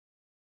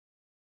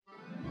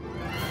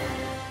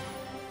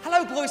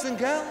So, boys and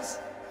girls,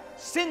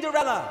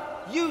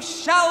 Cinderella, you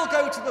shall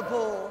go to the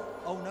ball.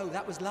 Oh no,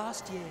 that was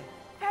last year.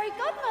 Fairy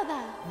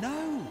godmother.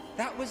 No,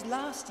 that was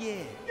last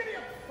year.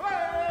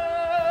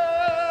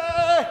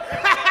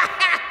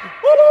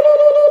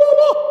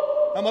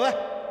 Am I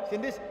there?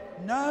 Seen this?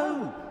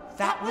 No,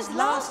 that was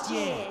last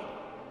year.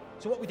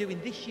 So what are we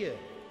doing this year?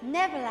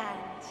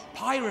 Neverland.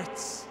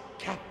 Pirates.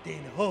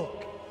 Captain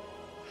Hook.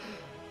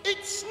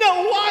 It's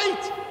Snow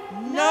White!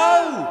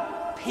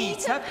 No,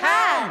 Peter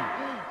Pan.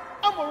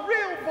 I'm a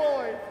real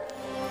boy.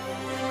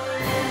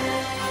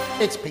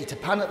 It's Peter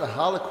Pan at the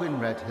Harlequin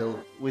Redhill,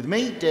 with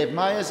me, Dave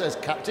Myers, as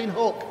Captain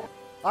Hook.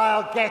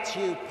 I'll get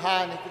you,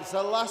 Pan, if it's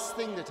the last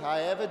thing that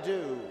I ever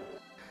do.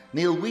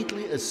 Neil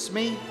Wheatley as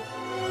Smee.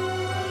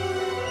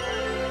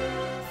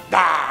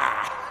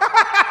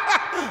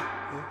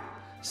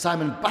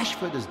 Simon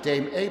Bashford as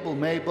Dame Abel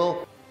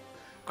Mabel.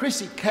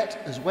 Chrissy Kett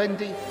as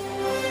Wendy.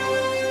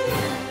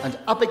 And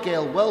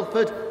Abigail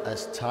Welford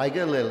as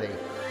Tiger Lily.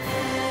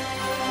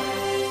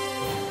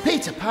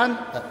 Peter Pan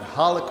at the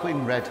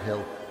Harlequin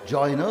Redhill.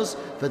 Join us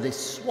for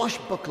this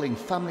swashbuckling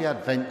family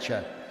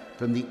adventure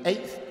from the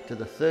 8th to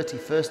the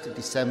 31st of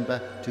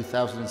December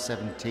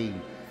 2017.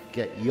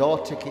 Get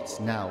your tickets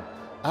now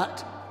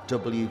at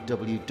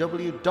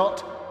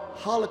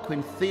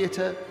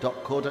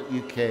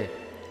www.harlequintheatre.co.uk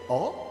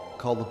or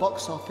call the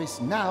box office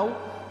now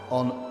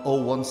on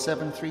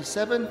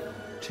 01737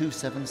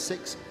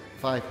 276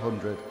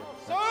 500.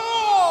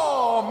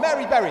 So,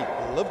 Mary Berry,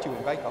 loved you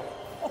in Bake Off.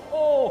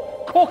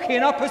 Oh,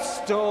 cooking up a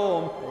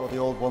storm. Oh, the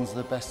old ones are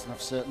the best, and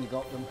I've certainly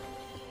got them.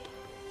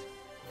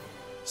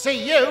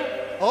 See you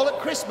all at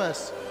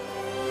Christmas.